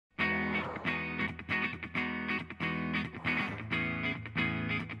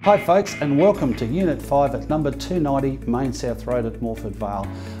Hi folks, and welcome to Unit 5 at number 290 Main South Road at Morphett Vale.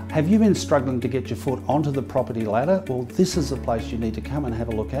 Have you been struggling to get your foot onto the property ladder? Well, this is the place you need to come and have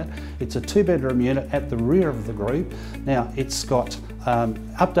a look at. It's a 2-bedroom unit at the rear of the group. Now, it's got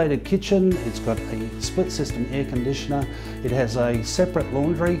updated kitchen, it's got a split system air conditioner, it has a separate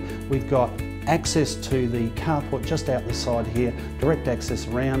laundry, we've got access to the carport just out the side here, direct access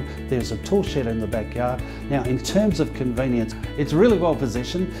around, there's a tool shed in the backyard. Now in terms of convenience, it's really well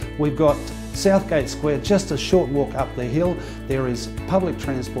positioned. We've got Southgate Square, just a short walk up the hill. There is public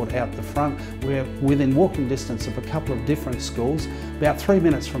transport out the front. We're within walking distance of a couple of different schools, about 3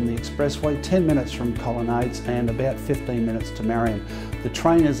 minutes from the expressway, 10 minutes from Colonnades and about 15 minutes to Marion. The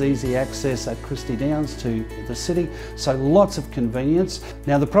train is easy access at Christie Downs to the city, so lots of convenience.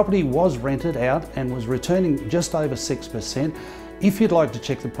 Now the property was rented out and was returning just over 6%. If you'd like to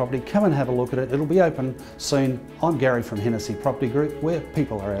check the property, come and have a look at it. It'll be open soon. I'm Gary from Hennessy Property Group, where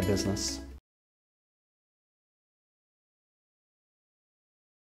people are our business.